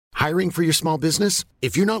Hiring for your small business?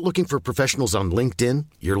 If you're not looking for professionals on LinkedIn,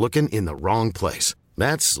 you're looking in the wrong place.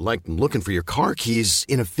 That's like looking for your car keys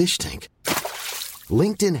in a fish tank.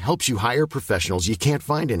 LinkedIn helps you hire professionals you can't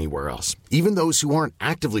find anywhere else, even those who aren't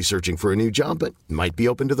actively searching for a new job but might be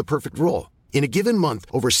open to the perfect role. In a given month,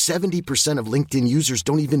 over 70% of LinkedIn users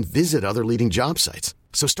don't even visit other leading job sites.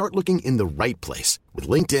 So start looking in the right place. With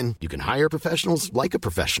LinkedIn, you can hire professionals like a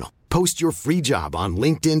professional. Post your free job on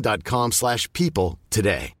linkedin.com/people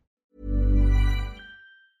today.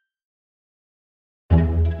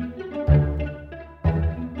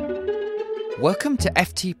 Welcome to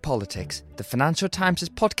FT Politics, the Financial Times'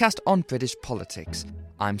 podcast on British politics.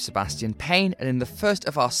 I'm Sebastian Payne, and in the first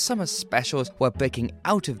of our summer specials, we're breaking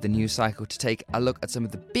out of the news cycle to take a look at some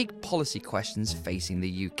of the big policy questions facing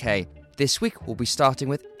the UK. This week, we'll be starting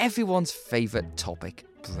with everyone's favourite topic,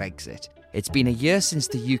 Brexit. It's been a year since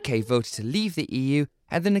the UK voted to leave the EU,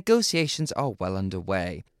 and the negotiations are well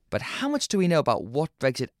underway. But how much do we know about what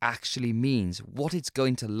Brexit actually means, what it's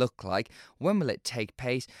going to look like, when will it take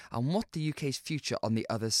place, and what the UK's future on the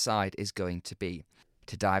other side is going to be?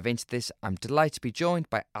 To dive into this, I'm delighted to be joined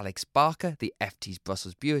by Alex Barker, the FT's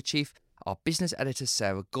Brussels Bureau Chief, our business editor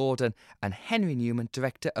Sarah Gordon, and Henry Newman,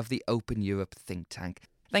 director of the Open Europe think tank.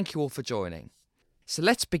 Thank you all for joining. So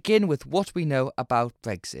let's begin with what we know about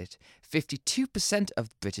Brexit. 52%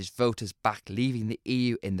 of British voters backed leaving the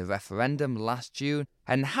EU in the referendum last June,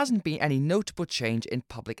 and there hasn't been any notable change in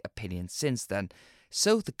public opinion since then.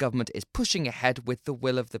 So the government is pushing ahead with the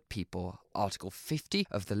will of the people. Article 50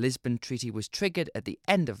 of the Lisbon Treaty was triggered at the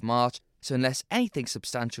end of March, so unless anything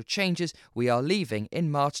substantial changes, we are leaving in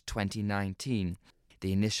March 2019.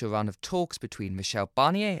 The initial round of talks between Michel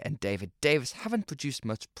Barnier and David Davis haven't produced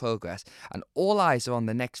much progress, and all eyes are on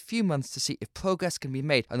the next few months to see if progress can be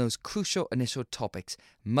made on those crucial initial topics: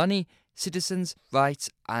 money, citizens, rights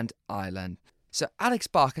and Ireland. So Alex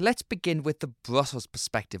Barker, let's begin with the Brussels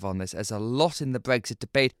perspective on this. There's a lot in the Brexit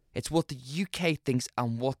debate. It's what the UK thinks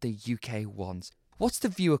and what the UK wants. What's the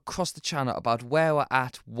view across the channel about where we're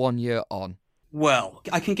at 1 year on? Well,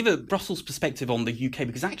 I can give a Brussels perspective on the UK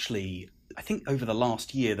because actually I think over the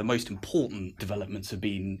last year, the most important developments have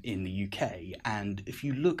been in the UK. And if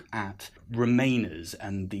you look at Remainers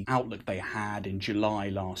and the outlook they had in July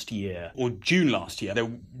last year, or June last year,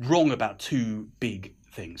 they're wrong about two big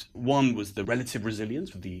things. One was the relative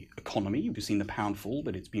resilience of the economy. We've seen the pound fall,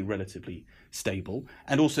 but it's been relatively stable.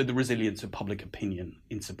 And also the resilience of public opinion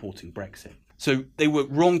in supporting Brexit. So they were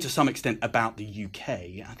wrong to some extent about the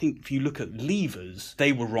UK. I think if you look at leavers,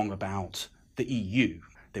 they were wrong about the EU.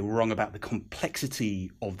 They were wrong about the complexity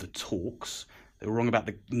of the talks. They were wrong about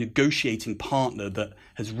the negotiating partner that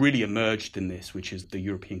has really emerged in this, which is the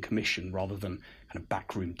European Commission, rather than kind of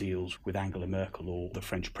backroom deals with Angela Merkel or the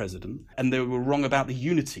French president. And they were wrong about the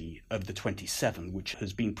unity of the 27, which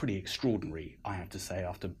has been pretty extraordinary, I have to say.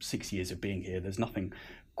 After 6 years of being here, there's nothing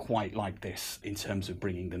quite like this in terms of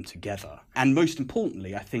bringing them together. And most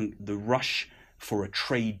importantly, I think the rush for a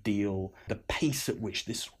trade deal, the pace at which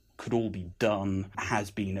this could all be done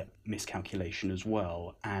has been a miscalculation as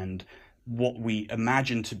well. And what we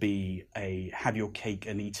imagine to be a have your cake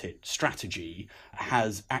and eat it strategy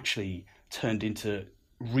has actually turned into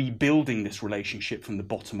rebuilding this relationship from the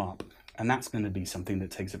bottom up. And that's going to be something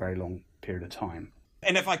that takes a very long period of time.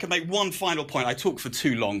 And if I could make one final point, I talk for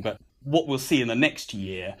too long, but what we'll see in the next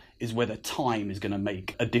year is whether time is going to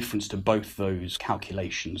make a difference to both those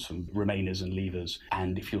calculations from Remainers and Leavers,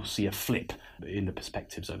 and if you'll see a flip in the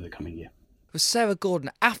perspectives over the coming year. With Sarah Gordon,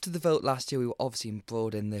 after the vote last year, we were obviously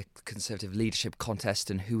embroiled in the Conservative leadership contest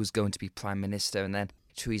and who was going to be Prime Minister, and then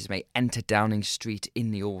Theresa May entered Downing Street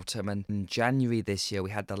in the autumn, and in January this year we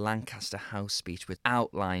had the Lancaster House speech which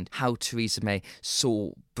outlined how Theresa May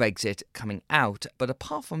saw Brexit coming out. But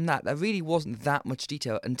apart from that, there really wasn't that much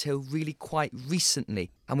detail until really quite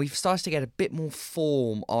recently, and we've started to get a bit more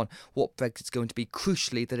form on what Brexit's going to be.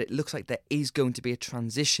 Crucially, that it looks like there is going to be a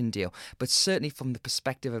transition deal, but certainly from the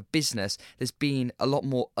perspective of business, there's been a lot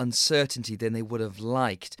more uncertainty than they would have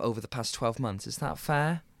liked over the past 12 months. Is that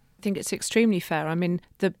fair? I think it's extremely fair. I mean,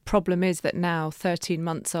 the problem is that now, 13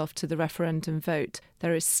 months after the referendum vote,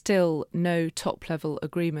 there is still no top-level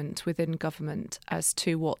agreement within government as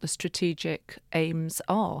to what the strategic aims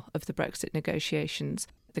are of the Brexit negotiations.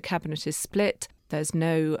 The cabinet is split. There's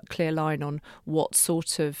no clear line on what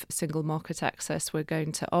sort of single market access we're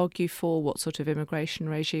going to argue for, what sort of immigration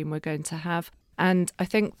regime we're going to have. And I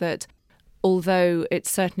think that although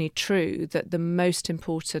it's certainly true that the most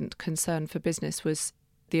important concern for business was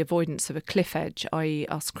the avoidance of a cliff edge, i.e.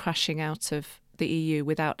 us crashing out of the EU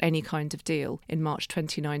without any kind of deal in March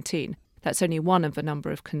 2019. That's only one of a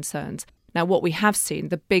number of concerns. Now, what we have seen,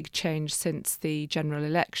 the big change since the general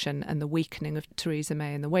election and the weakening of Theresa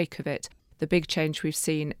May in the wake of it, the big change we've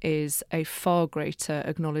seen is a far greater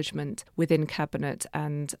acknowledgement within Cabinet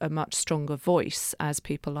and a much stronger voice, as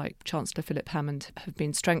people like Chancellor Philip Hammond have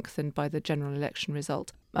been strengthened by the general election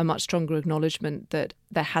result. A much stronger acknowledgement that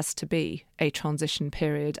there has to be a transition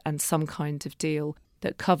period and some kind of deal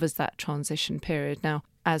that covers that transition period. Now,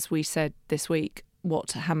 as we said this week,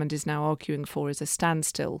 what Hammond is now arguing for is a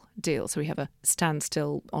standstill deal. So we have a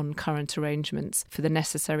standstill on current arrangements for the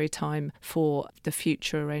necessary time for the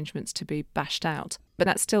future arrangements to be bashed out. But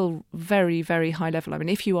that's still very, very high level. I mean,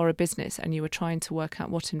 if you are a business and you are trying to work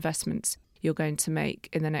out what investments you're going to make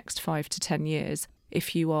in the next 5 to 10 years,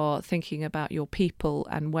 if you are thinking about your people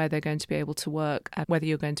and where they're going to be able to work and whether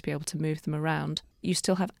you're going to be able to move them around, you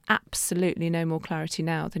still have absolutely no more clarity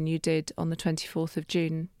now than you did on the 24th of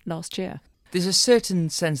June last year. There's a certain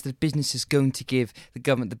sense that business is going to give the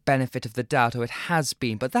government the benefit of the doubt, or it has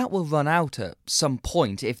been, but that will run out at some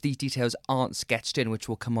point if these details aren't sketched in, which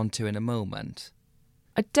we'll come on to in a moment.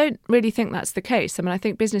 I don't really think that's the case. I mean, I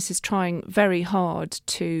think business is trying very hard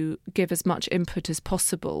to give as much input as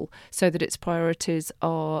possible so that its priorities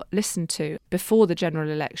are listened to. Before the general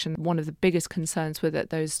election, one of the biggest concerns were that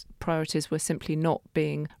those priorities were simply not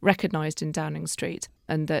being recognised in Downing Street,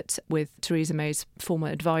 and that with Theresa May's former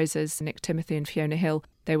advisers, Nick Timothy and Fiona Hill,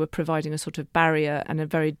 they were providing a sort of barrier and a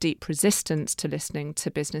very deep resistance to listening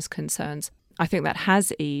to business concerns. I think that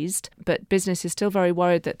has eased, but business is still very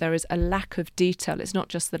worried that there is a lack of detail. It's not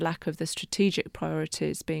just the lack of the strategic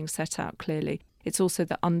priorities being set out clearly. It's also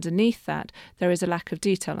that underneath that, there is a lack of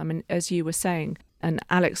detail. I mean, as you were saying, and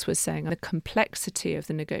Alex was saying, the complexity of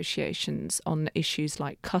the negotiations on issues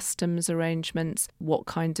like customs arrangements, what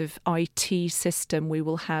kind of IT system we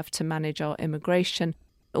will have to manage our immigration.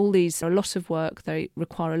 All these are a lot of work. They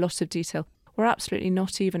require a lot of detail. We're absolutely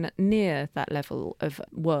not even near that level of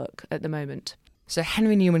work at the moment. So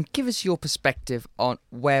Henry Newman, give us your perspective on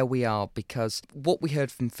where we are, because what we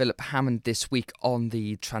heard from Philip Hammond this week on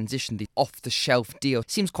the transition, the off-the-shelf deal,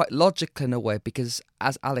 seems quite logical in a way, because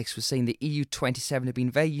as Alex was saying, the EU27 have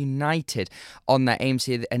been very united on their aims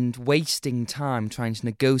here and wasting time trying to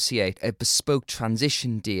negotiate a bespoke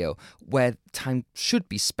transition deal where time should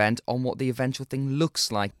be spent on what the eventual thing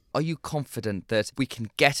looks like. Are you confident that we can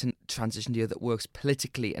get a transition deal that works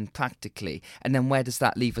politically and practically? And then where does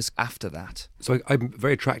that leave us after that? So I'm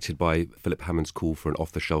very attracted by Philip Hammond's call for an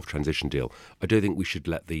off-the-shelf transition deal. I don't think we should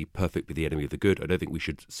let the perfect be the enemy of the good. I don't think we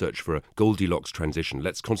should search for a Goldilocks transition.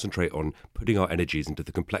 Let's concentrate on putting our energies into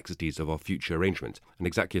the complexities of our future arrangement. And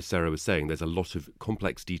exactly as Sarah was saying, there's a lot of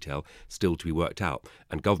complex detail still to be worked out.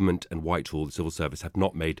 And government and Whitehall, the civil service, have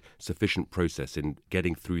not made sufficient process in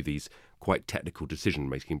getting through these quite technical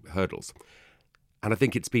decision-making hurdles. And I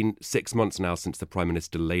think it's been 6 months now since the Prime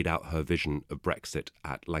Minister laid out her vision of Brexit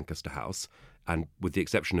at Lancaster House. And with the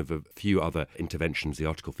exception of a few other interventions, the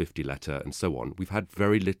Article 50 letter and so on, we've had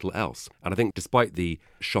very little else. And I think despite the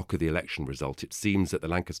shock of the election result, it seems that the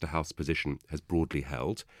Lancaster House position has broadly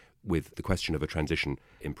held, with the question of a transition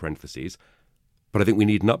in parentheses. But I think we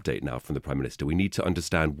need an update now from the Prime Minister. We need to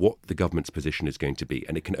understand what the government's position is going to be.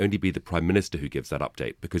 And it can only be the Prime Minister who gives that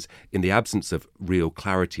update, because in the absence of real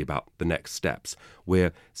clarity about the next steps,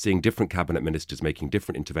 we're seeing different cabinet ministers making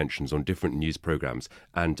different interventions on different news programmes,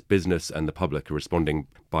 and business and the public are responding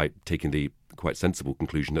by taking the quite sensible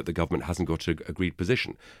conclusion that the government hasn't got an agreed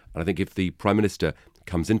position. And I think if the Prime Minister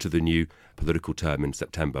comes into the new political term in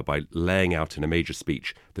September by laying out in a major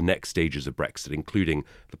speech the next stages of Brexit, including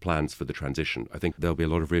the plans for the transition, I think there'll be a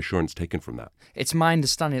lot of reassurance taken from that. It's my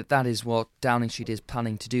understanding that that is what Downing Street is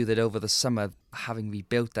planning to do, that over the summer, having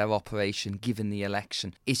rebuilt their operation, given the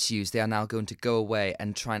election issues, they are now going to go away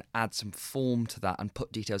and try and add some form to that and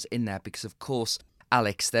put details in there, because of course,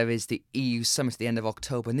 Alex, there is the EU summit at the end of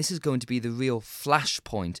October, and this is going to be the real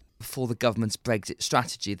flashpoint for the government's Brexit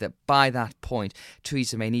strategy, that by that point,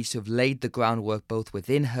 Theresa May needs to have laid the groundwork both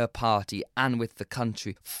within her party and with the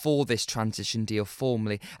country for this transition deal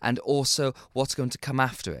formally, and also what's going to come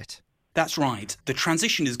after it. That's right. The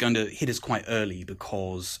transition is going to hit us quite early,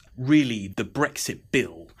 because really the Brexit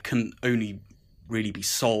bill can only really be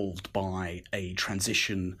solved by a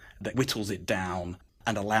transition that whittles it down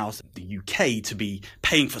and allows the UK to be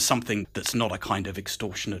paying for something that's not a kind of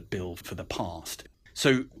extortionate bill for the past.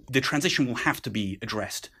 So the transition will have to be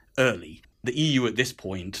addressed early. The EU at this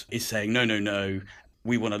point is saying, no,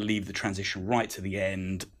 we want to leave the transition right to the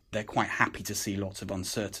end. They're quite happy to see lots of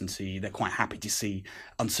uncertainty. They're quite happy to see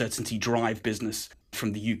uncertainty drive business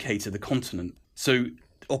from the UK to the continent. So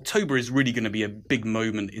October is really going to be a big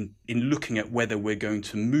moment in looking at whether we're going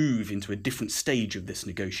to move into a different stage of this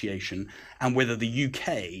negotiation and whether the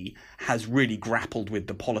UK has really grappled with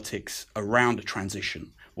the politics around a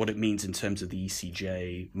transition, what it means in terms of the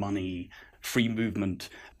ECJ, money, free movement,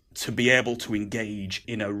 to be able to engage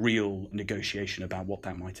in a real negotiation about what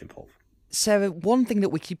that might involve. Sarah, one thing that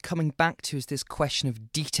we keep coming back to is this question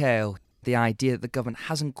of detail. The idea that the government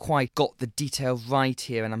hasn't quite got the detail right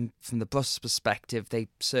here, and from the Brussels perspective, they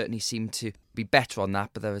certainly seem to be better on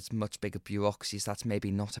that, but there is much bigger bureaucracies. That's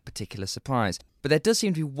maybe not a particular surprise. But there does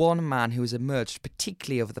seem to be one man who has emerged,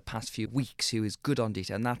 particularly over the past few weeks, who is good on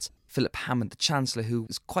detail, and that's Philip Hammond, the Chancellor, who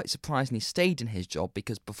was quite surprisingly stayed in his job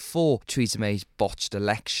because before Theresa May's botched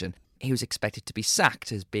election, he was expected to be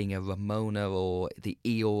sacked as being a Ramona or the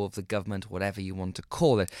Eeyore of the government, whatever you want to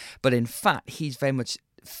call it. But in fact, he's very much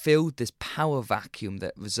filled this power vacuum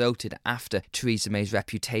that resulted after Theresa May's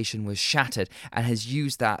reputation was shattered, and has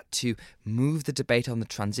used that to move the debate on the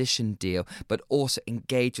transition deal, but also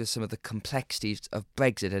engage with some of the complexities of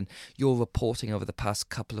Brexit. And your reporting over the past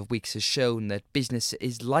couple of weeks has shown that business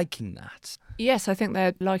is liking that. Yes, I think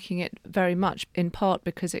they're liking it very much, in part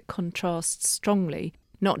because it contrasts strongly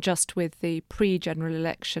not just with the pre-general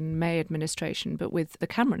election May administration, but with the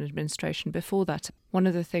Cameron administration before that. One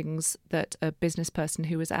of the things that a business person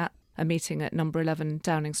who was at a meeting at number 11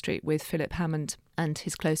 Downing Street with Philip Hammond and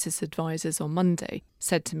his closest advisors on Monday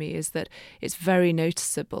said to me is that it's very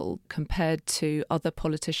noticeable compared to other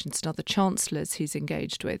politicians and other chancellors he's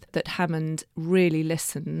engaged with, that Hammond really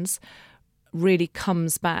listens, really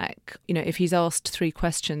comes back. You know, if he's asked 3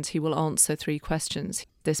 questions, he will answer 3 questions.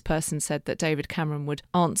 This person said that David Cameron would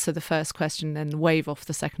answer the first question and then wave off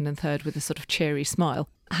the second and third with a sort of cheery smile.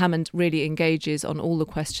 Hammond really engages on all the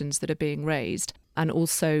questions that are being raised and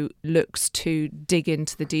also looks to dig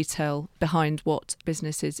into the detail behind what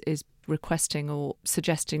business is requesting or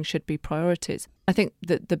suggesting should be priorities. I think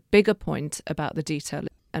that the bigger point about the detail,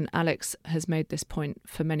 and Alex has made this point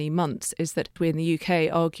for many months, is that we in the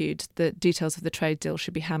UK argued that details of the trade deal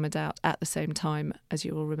should be hammered out at the same time, as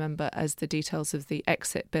you will remember, as the details of the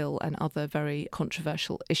exit bill and other very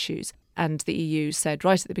controversial issues. And the EU said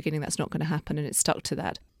right at the beginning that's not going to happen, and it stuck to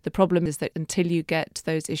that. The problem is that until you get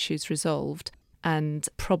those issues resolved, and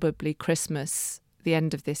probably Christmas, the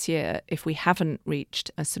end of this year, if we haven't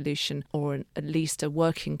reached a solution or at least a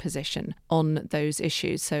working position on those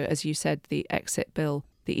issues, so as you said, the exit bill,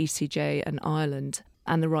 the ECJ and Ireland,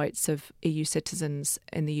 and the rights of EU citizens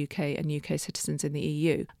in the UK and UK citizens in the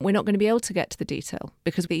EU, we're not going to be able to get to the detail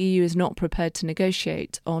because the EU is not prepared to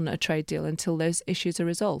negotiate on a trade deal until those issues are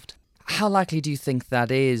resolved. How likely do you think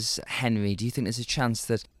that is, Henry? Do you think there's a chance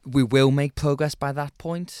that we will make progress by that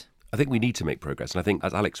point? I think we need to make progress. And I think,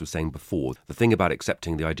 as Alex was saying before, the thing about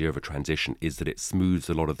accepting the idea of a transition is that it smooths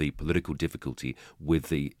a lot of the political difficulty with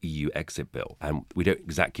the EU exit bill. And we don't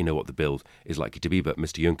exactly know what the bill is likely to be, but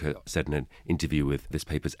Mr. Juncker said in an interview with this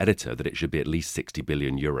paper's editor that it should be at least 60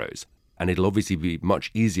 billion euros. And it'll obviously be much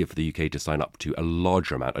easier for the UK to sign up to a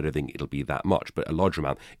larger amount. I don't think it'll be that much, but a larger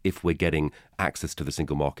amount if we're getting access to the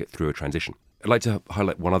single market through a transition. I'd like to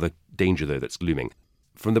highlight one other danger, though, that's looming.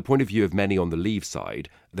 From the point of view of many on the Leave side,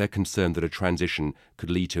 they're concerned that a transition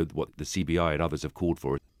could lead to what the CBI and others have called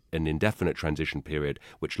for, an indefinite transition period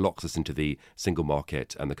which locks us into the single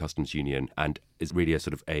market and the customs union and is really a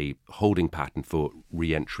sort of a holding pattern for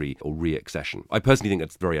re-entry or re-accession. I personally think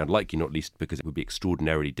that's very unlikely, not least because it would be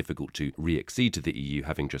extraordinarily difficult to re-accede to the EU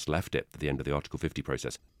having just left it at the end of the Article 50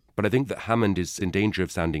 process. But I think that Hammond is in danger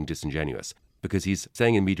of sounding disingenuous because he's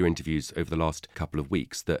saying in media interviews over the last couple of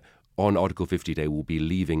weeks that on Article 50 Day will be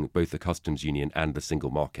leaving both the customs union and the single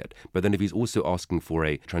market. But then if he's also asking for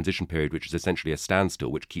a transition period which is essentially a standstill,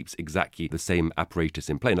 which keeps exactly the same apparatus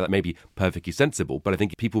in play, now that may be perfectly sensible, but I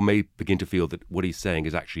think people may begin to feel that what he's saying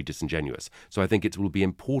is actually disingenuous. So I think it will be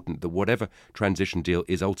important that whatever transition deal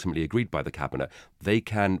is ultimately agreed by the Cabinet, they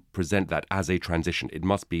can present that as a transition. It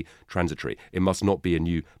must be transitory. It must not be a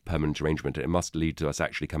new permanent arrangement. It must lead to us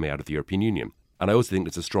actually coming out of the European Union. And I also think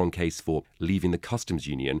there's a strong case for leaving the customs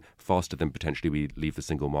union faster than potentially we leave the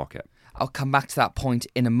single market. I'll come back to that point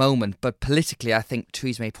in a moment, but politically I think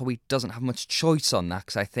Theresa May probably doesn't have much choice on that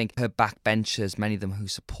because I think her backbenchers, many of them who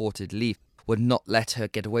supported Leave, would not let her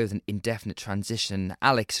get away with an indefinite transition.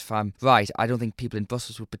 Alex, if I'm right, I don't think people in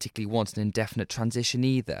Brussels would particularly want an indefinite transition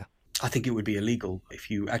either. I think it would be illegal. If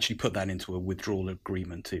you actually put that into a withdrawal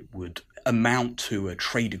agreement, it would amount to a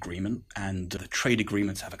trade agreement, and the trade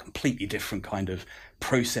agreements have a completely different kind of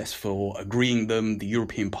process for agreeing them. The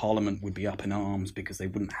European Parliament would be up in arms because they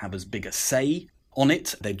wouldn't have as big a say on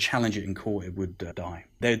it. They'd challenge it in court, it would die.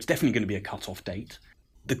 There's definitely going to be a cut-off date.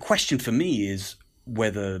 The question for me is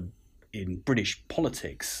whether in British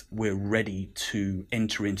politics, we're ready to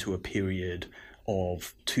enter into a period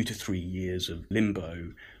of 2 to 3 years of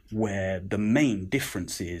limbo, where the main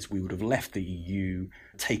difference is we would have left the EU,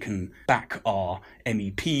 taken back our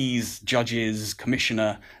MEPs, judges,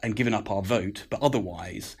 commissioner, and given up our vote. But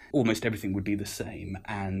otherwise, almost everything would be the same.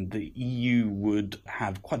 And the EU would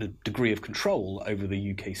have quite a degree of control over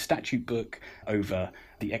the UK statute book, over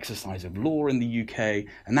the exercise of law in the UK.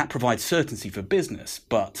 And that provides certainty for business.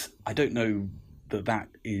 But I don't know that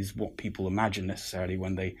is what people imagine necessarily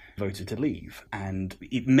when they voted to leave. And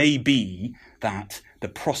it may be that the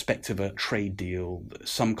prospect of a trade deal,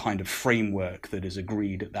 some kind of framework that is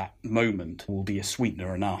agreed at that moment, will be a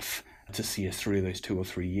sweetener enough to see us through those 2 or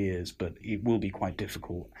 3 years, but it will be quite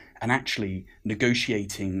difficult. And actually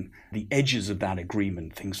negotiating the edges of that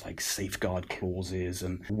agreement, things like safeguard clauses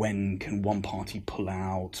and when can one party pull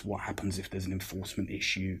out, what happens if there's an enforcement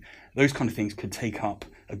issue, those kind of things could take up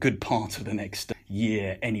a good part of the next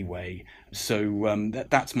year anyway. So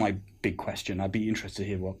that's my big question. I'd be interested to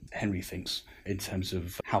hear what Henry thinks in terms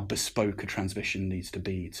of how bespoke a transition needs to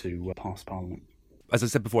be to pass Parliament. As I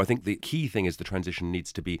said before, I think the key thing is the transition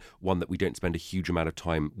needs to be one that we don't spend a huge amount of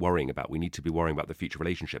time worrying about. We need to be worrying about the future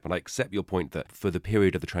relationship. And I accept your point that for the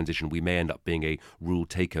period of the transition, we may end up being a rule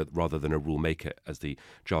taker rather than a rule maker, as the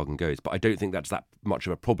jargon goes. But I don't think that's that much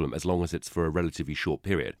of a problem as long as it's for a relatively short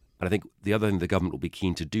period. And I think the other thing the government will be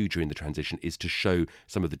keen to do during the transition is to show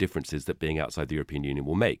some of the differences that being outside the European Union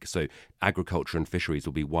will make. So agriculture and fisheries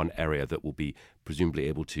will be one area that will be presumably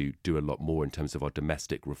able to do a lot more in terms of our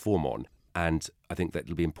domestic reform on. And I think that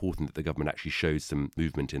it'll be important that the government actually shows some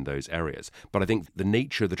movement in those areas. But I think the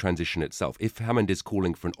nature of the transition itself, if Hammond is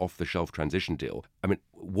calling for an off-the-shelf transition deal, I mean,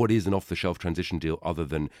 what is an off-the-shelf transition deal other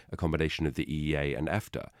than a combination of the EEA and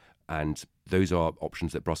EFTA? And those are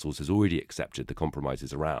options that Brussels has already accepted the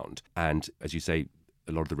compromises around. And as you say,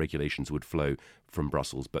 a lot of the regulations would flow from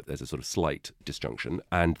Brussels, but there's a sort of slight disjunction.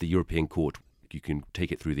 And the European Court, you can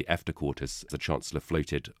take it through the EFTA court, as the Chancellor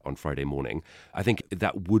floated on Friday morning. I think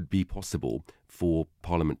that would be possible for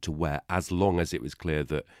Parliament to wear as long as it was clear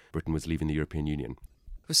that Britain was leaving the European Union.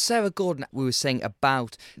 With Sarah Gordon, we were saying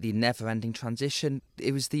about the never-ending transition.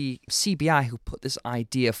 It was the CBI who put this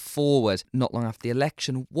idea forward not long after the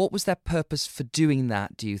election. What was their purpose for doing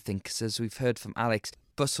that, do you think? Because as we've heard from Alex,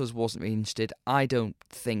 Brussels wasn't really interested. I don't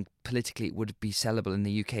think politically it would be sellable in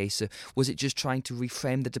the UK. So was it just trying to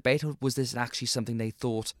reframe the debate, or was this actually something they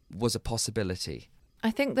thought was a possibility?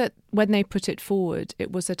 I think that when they put it forward,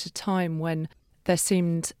 it was at a time when there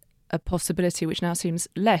seemed a possibility which now seems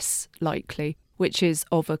less likely, which is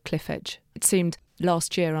of a cliff edge. It seemed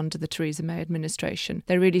last year under the Theresa May administration,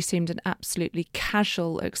 there really seemed an absolutely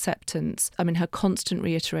casual acceptance. I mean, her constant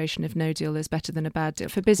reiteration of no deal is better than a bad deal.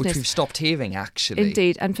 For business, which we've stopped hearing, actually.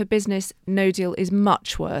 Indeed. And for business, no deal is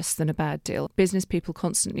much worse than a bad deal. Business people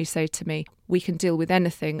constantly say to me, we can deal with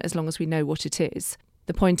anything as long as we know what it is.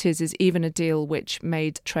 The point is even a deal which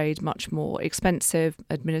made trade much more expensive,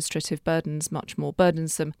 administrative burdens much more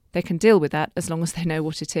burdensome, they can deal with that as long as they know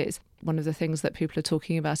what it is. One of the things that people are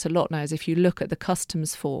talking about a lot now is if you look at the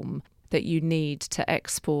customs form that you need to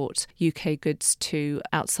export UK goods to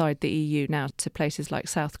outside the EU now to places like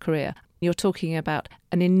South Korea, you're talking about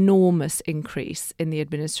an enormous increase in the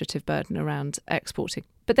administrative burden around exporting.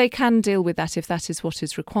 But they can deal with that if that is what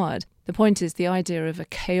is required. The point is the idea of a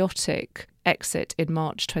chaotic exit in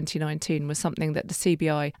March 2019 was something that the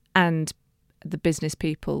CBI and the business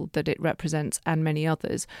people that it represents and many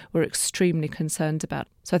others were extremely concerned about.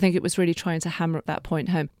 So I think it was really trying to hammer that point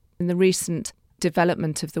home. In the recent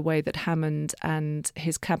development of the way that Hammond and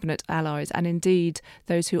his cabinet allies, and indeed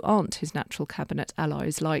those who aren't his natural cabinet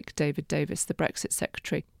allies like David Davis, the Brexit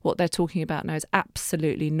secretary, what they're talking about now is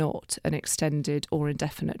absolutely not an extended or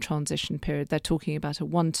indefinite transition period. They're talking about a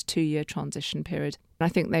 1 to 2 year transition period. I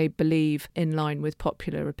think they believe, in line with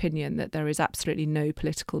popular opinion, that there is absolutely no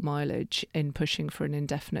political mileage in pushing for an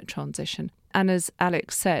indefinite transition. And as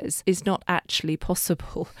Alex says, is not actually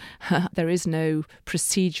possible. There is no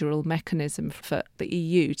procedural mechanism for the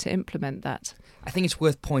EU to implement that. I think it's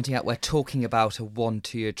worth pointing out we're talking about a 1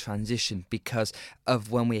 2 year transition because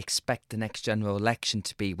of when we expect the next general election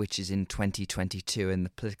to be, which is in 2022, and the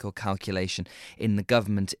political calculation in the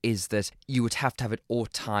government is that you would have to have it all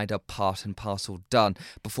tied up, part and parcel done,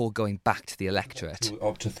 before going back to the electorate.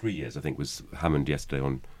 Up to 3 years, I think, was Hammond yesterday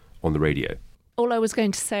on the radio. All I was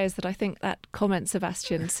going to say is that I think that comment,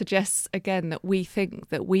 Sebastian, suggests again that we think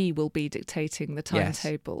that we will be dictating the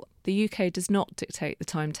timetable. Yes. The UK does not dictate the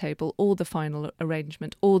timetable or the final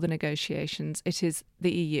arrangement or the negotiations. It is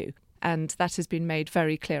the EU. And that has been made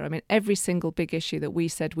very clear. I mean, every single big issue that we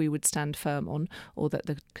said we would stand firm on, or that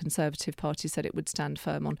the Conservative Party said it would stand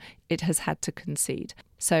firm on, it has had to concede.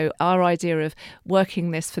 So our idea of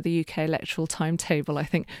working this for the UK electoral timetable, I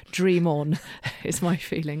think, dream on, is my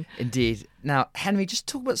feeling. Indeed. Now, Henry, just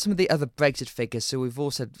talk about some of the other Brexit figures. So we've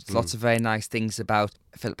all said lots of very nice things about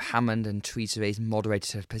Philip Hammond and Theresa May's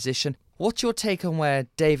moderated position. What's your take on where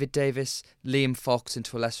David Davis, Liam Fox and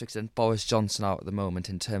to a lesser extent Boris Johnson are at the moment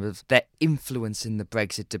in terms of their influence in the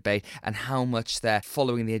Brexit debate and how much they're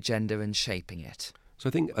following the agenda and shaping it? So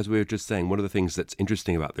I think, as we were just saying, one of the things that's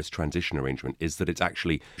interesting about this transition arrangement is that it's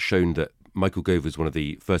actually shown that Michael Gove was one of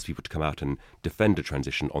the first people to come out and defend a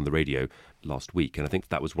transition on the radio last week. And I think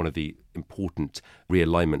that was one of the important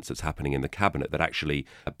realignments that's happening in the cabinet, that actually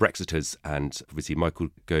Brexiters, and obviously Michael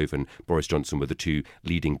Gove and Boris Johnson were the two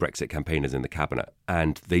leading Brexit campaigners in the cabinet,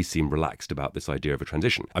 and they seem relaxed about this idea of a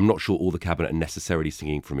transition. I'm not sure all the cabinet are necessarily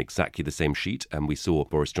singing from exactly the same sheet, and we saw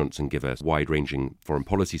Boris Johnson give a wide-ranging foreign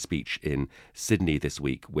policy speech in Sydney this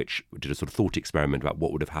week, which did a sort of thought experiment about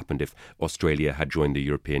what would have happened if Australia had joined the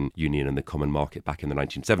European Union and the common market back in the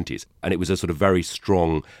 1970s. And it was a sort of very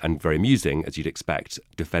strong and very amusing, as you'd expect,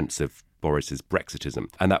 defence of Boris's Brexitism.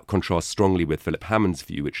 And that contrasts strongly with Philip Hammond's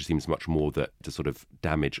view, which seems much more that to sort of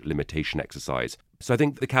damage limitation exercise. So I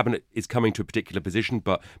think the cabinet is coming to a particular position,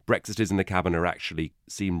 but Brexiters in the cabinet actually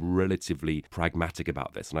seem relatively pragmatic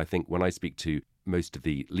about this. And I think when I speak to most of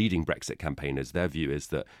the leading Brexit campaigners, their view is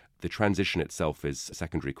that the transition itself is a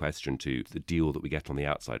secondary question to the deal that we get on the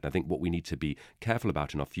outside. And I think what we need to be careful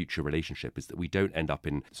about in our future relationship is that we don't end up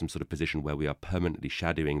in some sort of position where we are permanently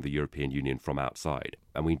shadowing the European Union from outside.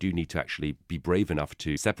 And we do need to actually be brave enough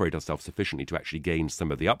to separate ourselves sufficiently to actually gain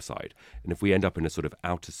some of the upside. And if we end up in a sort of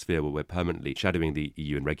outer sphere where we're permanently shadowing the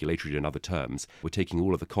EU in regulatory and other terms, we're taking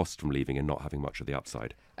all of the cost from leaving and not having much of the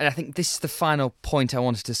upside. And I think this is the final point I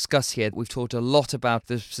want to discuss here. We've talked a lot about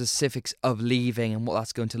the specifics of leaving and what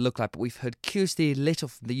that's going to look like, but we've heard curiously little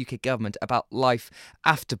from the UK government about life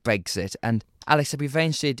after Brexit. And Alex, I'd be very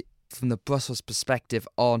interested from the Brussels perspective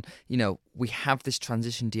on, we have this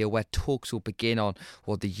transition deal where talks will begin on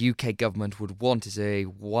what the UK government would want is a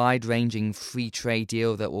wide-ranging free trade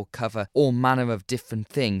deal that will cover all manner of different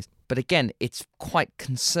things. But again, it's quite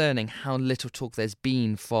concerning how little talk there's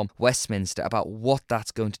been from Westminster about what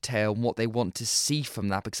that's going to entail and what they want to see from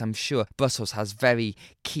that, because I'm sure Brussels has very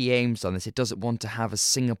key aims on this. It doesn't want to have a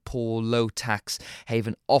Singapore low-tax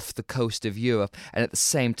haven off the coast of Europe, and at the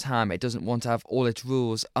same time, it doesn't want to have all its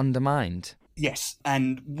rules undermined. Yes,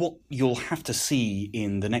 and what you'll have to see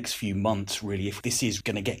in the next few months, really, if this is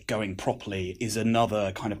going to get going properly, is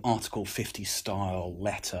another kind of Article 50 style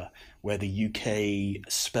letter where the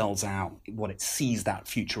UK spells out what it sees that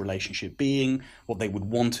future relationship being, what they would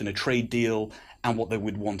want in a trade deal, and what they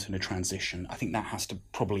would want in a transition. I think that has to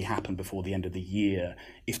probably happen before the end of the year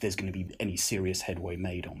if there's going to be any serious headway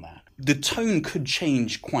made on that. The tone could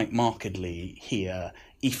change quite markedly here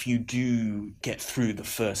if you do get through the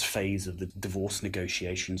first phase of the divorce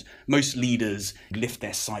negotiations. Most leaders lift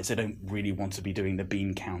their sights. They don't really want to be doing the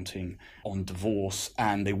bean counting on divorce,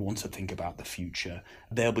 and they want to think about the future.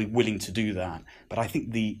 They'll be willing to do that. But I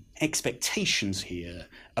think the expectations here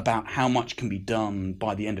about how much can be done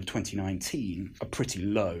by the end of 2019 are pretty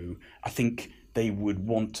low. I think they would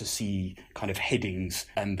want to see kind of headings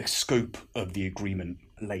and the scope of the agreement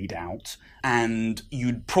laid out, and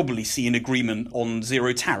you'd probably see an agreement on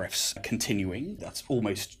zero tariffs continuing. That's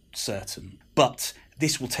almost certain. But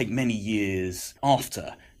this will take many years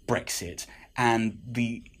after Brexit, and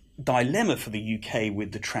the dilemma for the UK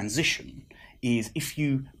with the transition is if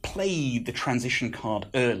you play the transition card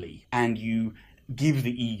early and you give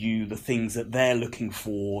the EU the things that they're looking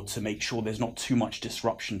for to make sure there's not too much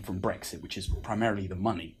disruption from Brexit, which is primarily the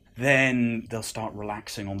money, then they'll start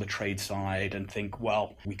relaxing on the trade side and think,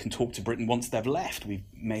 well, we can talk to Britain once they've left. We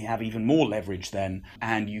may have even more leverage then,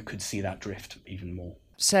 and you could see that drift even more.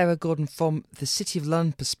 Sarah Gordon, from the City of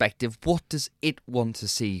London perspective, what does it want to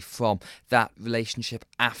see from that relationship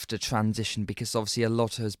after transition? Because obviously a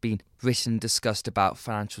lot has been written and discussed about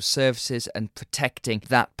financial services and protecting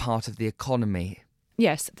that part of the economy.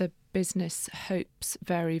 Yes, the business hopes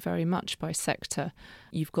vary very much by sector.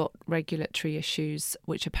 You've got regulatory issues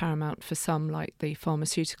which are paramount for some, like the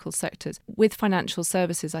pharmaceutical sectors. With financial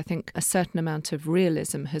services, I think a certain amount of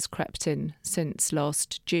realism has crept in since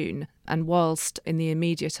last June. And whilst in the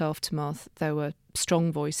immediate aftermath there were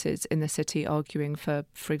strong voices in the city arguing for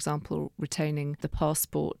example, retaining the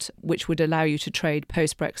passport, which would allow you to trade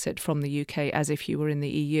post-Brexit from the UK as if you were in the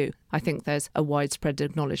EU, I think there's a widespread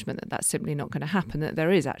acknowledgement that that's simply not going to happen, that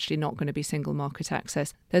there is actually not going to be single market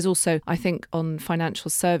access. There's also, I think, on financial financial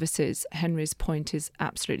services, Henry's point is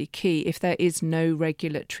absolutely key. If there is no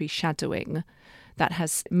regulatory shadowing, that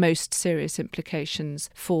has most serious implications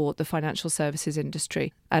for the financial services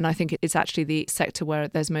industry. And I think it's actually the sector where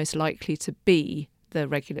there's most likely to be the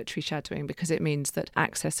regulatory shadowing, because it means that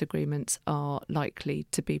access agreements are likely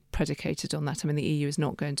to be predicated on that. I mean, the EU is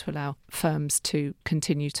not going to allow firms to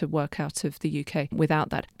continue to work out of the UK without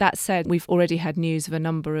that. That said, we've already had news of a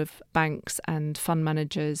number of banks and fund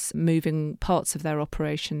managers moving parts of their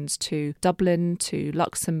operations to Dublin, to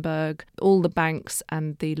Luxembourg. All the banks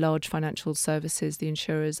and the large financial services, the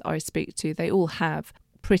insurers I speak to, they all have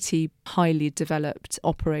pretty highly developed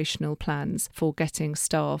operational plans for getting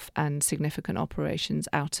staff and significant operations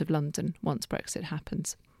out of London once Brexit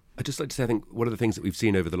happens. I'd just like to say, I think one of the things that we've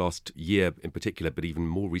seen over the last year in particular, but even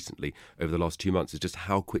more recently over the last 2 months, is just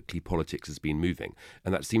how quickly politics has been moving.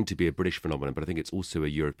 And that seemed to be a British phenomenon, but I think it's also a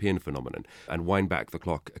European phenomenon. And wind back the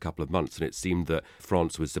clock a couple of months, and it seemed that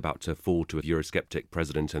France was about to fall to a Eurosceptic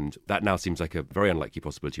president, and that now seems like a very unlikely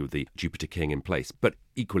possibility with the Jupiter King in place. But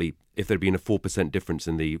equally, if there had been a 4% difference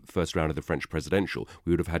in the first round of the French presidential,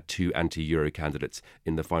 we would have had 2 anti-Euro candidates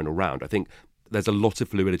in the final round. I think there's a lot of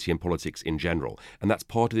fluidity in politics in general, and that's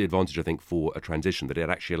part of the advantage, I think, for a transition, that it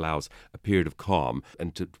actually allows a period of calm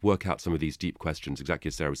and to work out some of these deep questions, exactly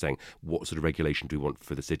as Sarah was saying. What sort of regulation do we want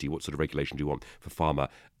for the city? What sort of regulation do we want for pharma?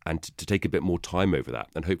 And to take a bit more time over that,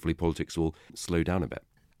 and hopefully politics will slow down a bit.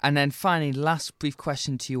 And then finally, last brief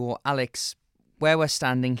question to you all, Alex. Where we're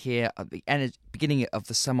standing here at the beginning of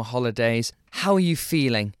the summer holidays, how are you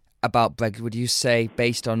feeling about Brexit? Would you say,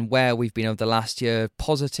 based on where we've been over the last year,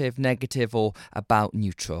 positive, negative, or about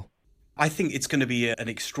neutral? I think it's going to be an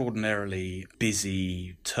extraordinarily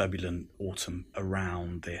busy, turbulent autumn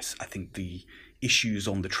around this. I think the issues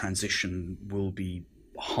on the transition will be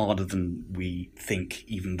harder than we think,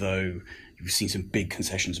 even though you've seen some big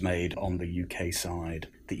concessions made on the UK side.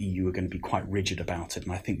 The EU are going to be quite rigid about it,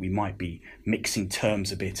 and I think we might be mixing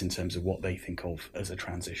terms a bit in terms of what they think of as a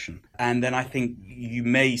transition. And then I think you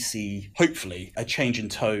may see, hopefully, a change in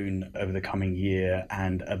tone over the coming year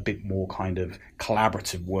and a bit more kind of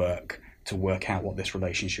collaborative work to work out what this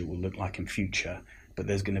relationship will look like in future. But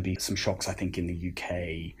there's going to be some shocks, I think, in the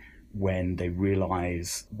UK when they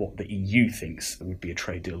realise what the EU thinks would be a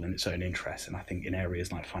trade deal in its own interest. And I think in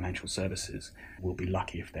areas like financial services, we'll be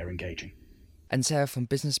lucky if they're engaging. And Sarah, from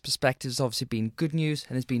business perspective, there's obviously been good news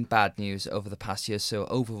and there's been bad news over the past year. So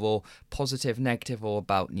overall, positive, negative, or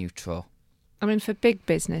about neutral? I mean, for big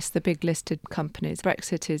business, the big listed companies,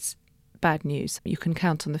 Brexit is bad news. You can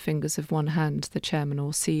count on the fingers of one hand the chairman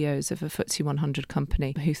or CEOs of a FTSE 100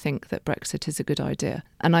 company who think that Brexit is a good idea.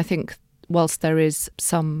 And I think whilst there is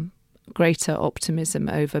some greater optimism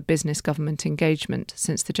over business-government engagement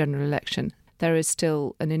since the general election, there is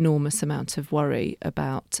still an enormous amount of worry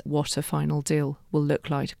about what a final deal will look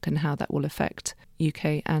like and how that will affect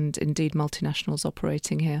UK and indeed multinationals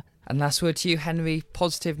operating here. And last word to you, Henry,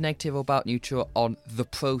 positive, negative, or about neutral on the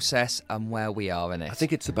process and where we are in it? I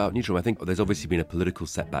think it's about neutral. I think there's obviously been a political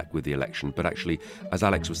setback with the election, but actually, as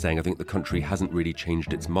Alex was saying, I think the country hasn't really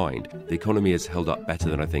changed its mind. The economy has held up better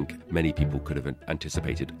than I think many people could have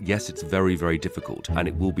anticipated. Yes, it's very, very difficult, and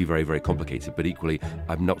it will be very, very complicated, but equally,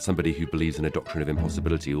 I'm not somebody who believes in a doctrine of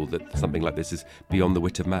impossibility or that something like this is beyond the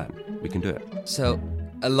wit of man. We can do it. So,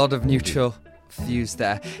 a lot of neutral views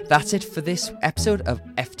there. That's it for this episode of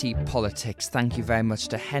FT Politics. Thank you very much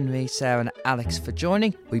to Henry, Sarah and Alex for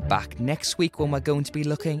joining. We'll be back next week when we're going to be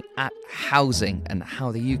looking at housing and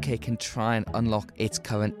how the UK can try and unlock its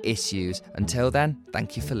current issues. Until then,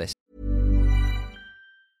 thank you for listening.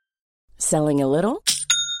 Selling a little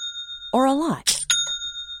or a lot?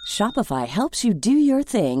 Shopify helps you do your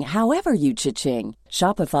thing however you cha-ching.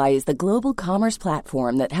 Shopify is the global commerce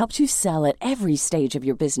platform that helps you sell at every stage of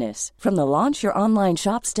your business. From the launch your online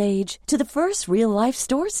shop stage to the first real-life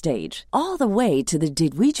store stage, all the way to the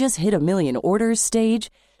did we just hit a million orders stage.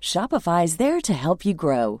 Shopify is there to help you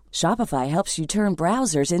grow. Shopify helps you turn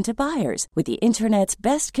browsers into buyers with the internet's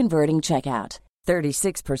best converting checkout.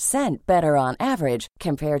 36% better on average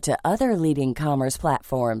compared to other leading commerce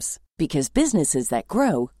platforms. Because businesses that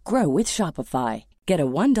grow, grow with Shopify. Get a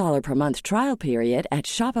 $1 per month trial period at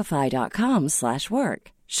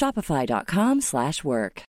shopify.com/work.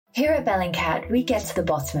 Shopify.com/work. Here at Bellingcat, we get to the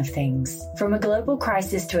bottom of things. From a global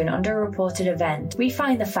crisis to an underreported event, we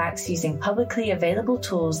find the facts using publicly available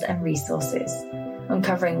tools and resources,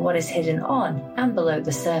 uncovering what is hidden on and below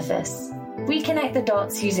the surface. We connect the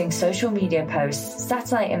dots using social media posts,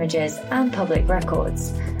 satellite images, and public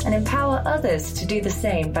records, and empower others to do the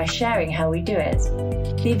same by sharing how we do it.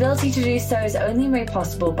 The ability to do so is only made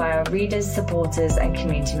possible by our readers, supporters, and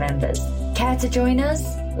community members. Care to join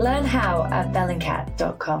us? Learn how at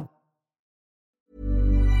bellingcat.com.